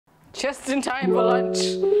Just in time for lunch.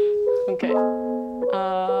 Okay.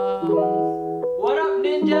 What up,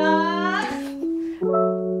 ninjas?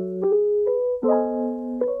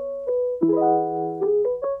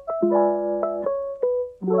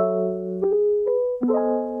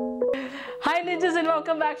 Hi ninjas and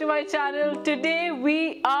welcome back to my channel. Today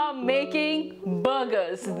we are making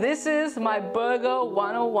burgers. This is my burger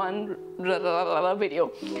 101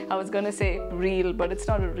 video. I was gonna say reel, but it's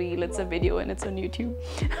not a reel, it's a video and it's on YouTube.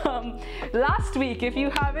 Last week, if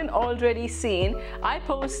you haven't already seen, I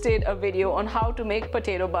posted a video on how to make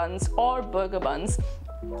potato buns or burger buns,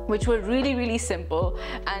 which were really simple,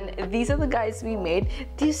 and these are the guys we made.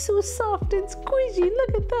 They're so soft and squishy.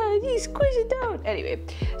 Look at that, you squish it down. Anyway,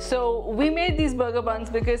 so we made these burger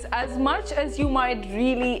buns because as much as you might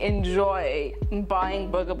really enjoy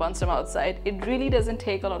buying burger buns from outside, it really doesn't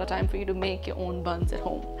take a lot of time for you to make your own buns at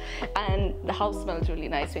home. And the house smells really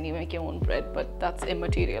nice when you make your own bread, but that's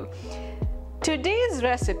immaterial. Today's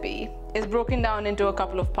recipe is broken down into a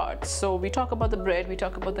couple of parts. So we talk about the bread, we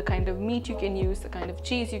talk about the kind of meat you can use, the kind of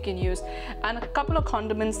cheese you can use, and a couple of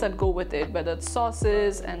condiments that go with it, whether it's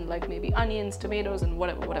sauces and like maybe onions, tomatoes, and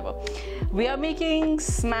whatever. We are making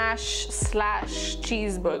smash slash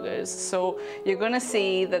cheeseburgers. So you're gonna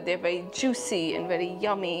see that they're very juicy and very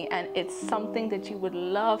yummy, and it's something that you would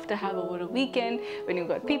love to have over a weekend when you've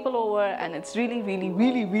got people over, and it's really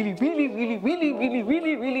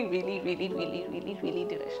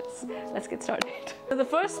delicious. Let's get started. So the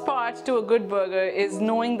first part to a good burger is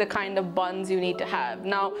knowing the kind of buns you need to have.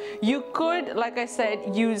 Now, you could, like I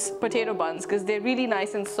said, use potato buns because they're really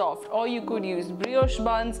nice and soft, or you could use brioche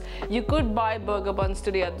buns. You could buy burger buns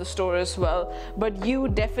today at the store as well, but you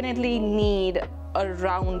definitely need a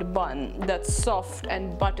round bun that's soft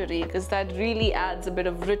and buttery, because that really adds a bit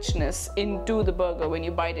of richness into the burger when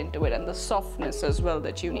you bite into it, and the softness as well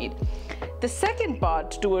that you need. The second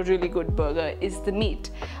part to a really good burger is the meat.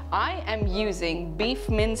 I am using beef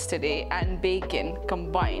mince today and bacon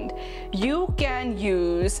combined. You can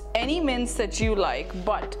use any mince that you like,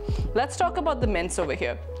 but let's talk about the mince over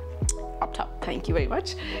here. Up top, thank you very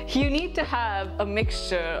much. You need to have a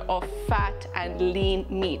mixture of fat and lean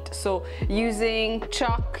meat. So using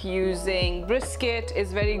chuck, using brisket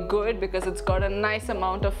is very good because it's got a nice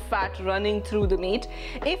amount of fat running through the meat.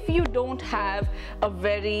 If you don't have a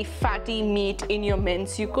very fatty meat in your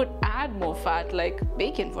mince, you could add more fat, like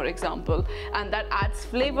bacon for example, and that adds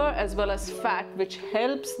flavor as well as fat, which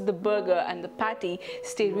helps the burger and the patty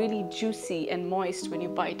stay really juicy and moist when you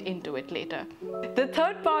bite into it later. The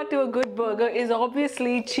third part to a good burger is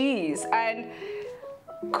obviously cheese, and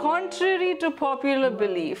contrary to popular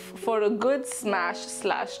belief, for a good smash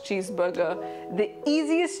slash cheeseburger, the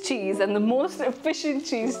easiest cheese and the most efficient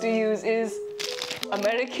cheese to use is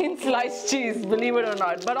American sliced cheese, believe it or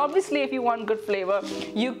not. But obviously if you want good flavor,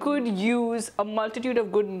 you could use a multitude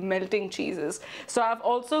of good melting cheeses. So I've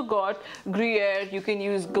also got Gruyere, you can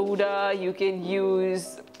use Gouda, you can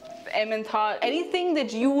use Emmental, anything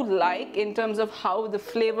that you like in terms of how the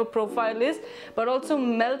flavor profile is, but also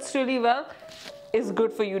melts really well, is good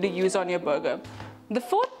for you to use on your burger. The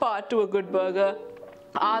fourth part to a good burger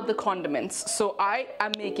are the condiments. So I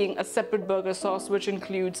am making a separate burger sauce which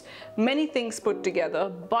includes many things put together,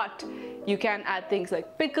 but you can add things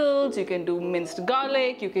like pickles, you can do minced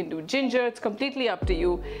garlic, you can do ginger, it's completely up to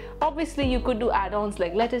you. Obviously you could do add-ons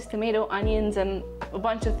like lettuce, tomato, onions, and a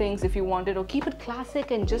bunch of things if you wanted, or keep it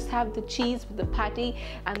classic and just have the cheese with the patty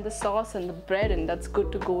and the sauce and the bread, and that's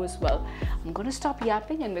good to go as well. I'm gonna stop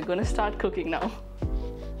yapping and we're gonna start cooking now.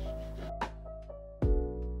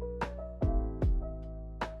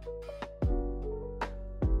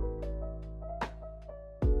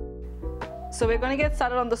 So we're going to get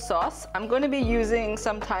started on the sauce. I'm going to be using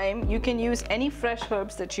some thyme. You can use any fresh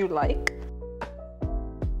herbs that you like.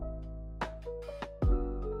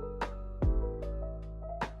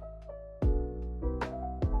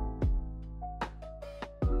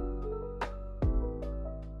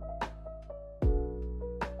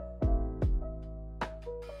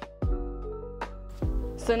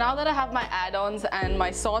 So now that I have my add-ons and my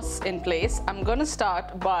sauce in place, I'm gonna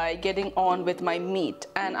start by getting on with my meat.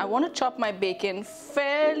 And I wanna chop my bacon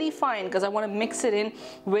fairly fine because I wanna mix it in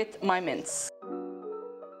with my mince.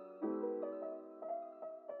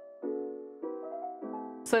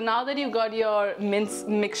 So now that you've got your mince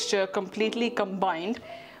mixture completely combined,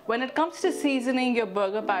 when it comes to seasoning your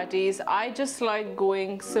burger patties, I just like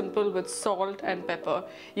going simple with salt and pepper.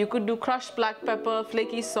 You could do crushed black pepper,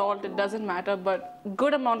 flaky salt, it doesn't matter, but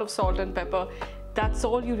good amount of salt and pepper. That's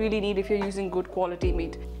all you really need if you're using good quality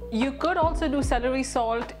meat. You could also do celery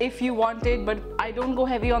salt if you wanted, but I don't go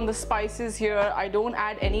heavy on the spices here. I don't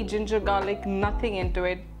add any ginger, garlic, nothing into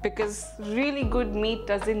it, because really good meat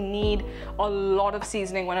doesn't need a lot of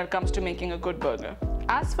seasoning when it comes to making a good burger.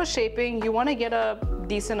 As for shaping, you want to get a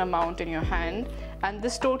decent amount in your hand, and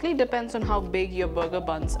this totally depends on how big your burger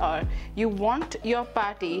buns are. You want your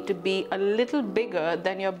patty to be a little bigger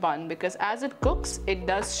than your bun, because as it cooks, it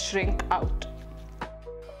does shrink out.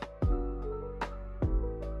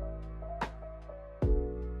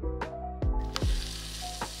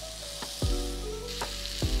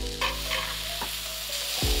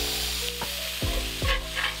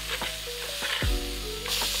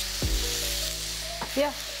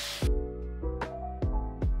 Yeah.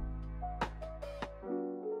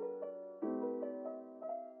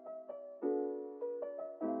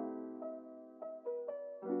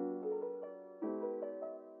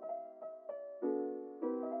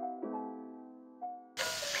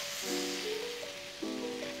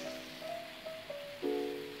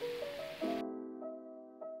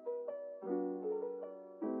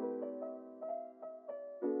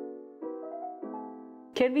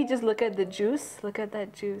 Can we just look at the juice? Look at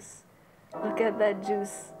that juice. Look at that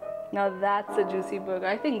juice. Now that's a juicy burger.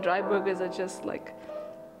 I think dry burgers are just like,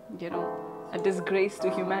 you know, a disgrace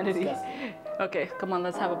to humanity. Okay, come on,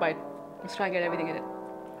 let's have a bite. Let's try and get everything in it.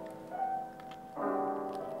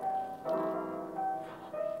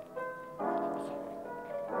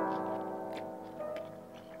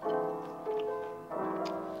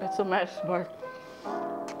 It's a mess, but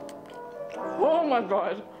oh my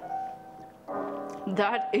god.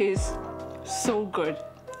 That is so good.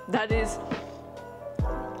 That is...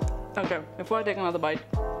 Okay, before I take another bite,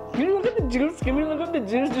 can you look at the juice? Can you look at the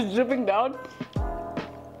juice just dripping down?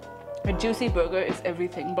 A juicy burger is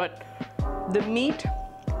everything, but the meat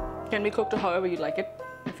can be cooked however you like it.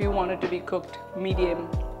 If you want it to be cooked medium,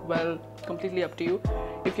 well, completely up to you.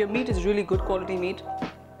 If your meat is really good quality meat,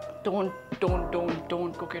 don't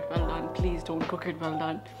cook it well done. Please don't cook it well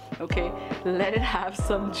done. Okay, let it have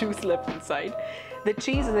some juice left inside. The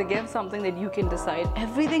cheese is again something that you can decide.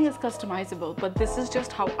 Everything is customizable, but this is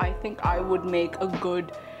just how I think I would make a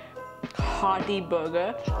good hearty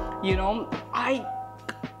burger. You know,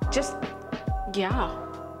 yeah,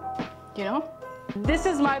 you know. This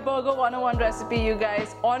is my burger 101 recipe, you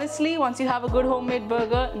guys. Honestly, once you have a good homemade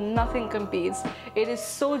burger, nothing competes. It is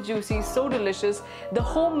so juicy, so delicious. The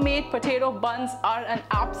homemade potato buns are an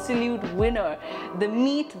absolute winner. The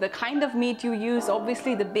meat, the kind of meat you use,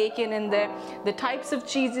 obviously the bacon in there, the types of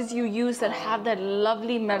cheeses you use that have that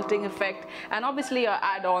lovely melting effect, and obviously your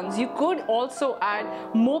add-ons. You could also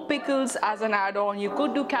add more pickles as an add-on. You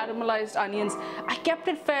could do caramelized onions. I kept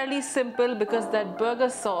it fairly simple because that burger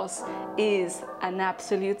sauce is an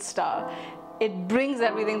absolute star. It brings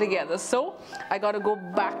everything together. So I gotta go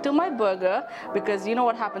back to my burger because you know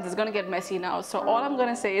what happens, it's gonna get messy now. So all I'm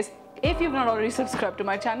gonna say is, if you've not already subscribed to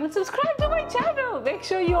my channel, subscribe to my channel. Make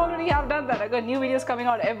sure you already have done that. I got new videos coming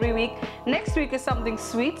out every week. Next week is something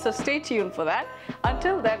sweet, so stay tuned for that.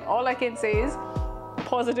 Until then, all I can say is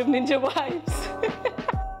positive ninja vibes.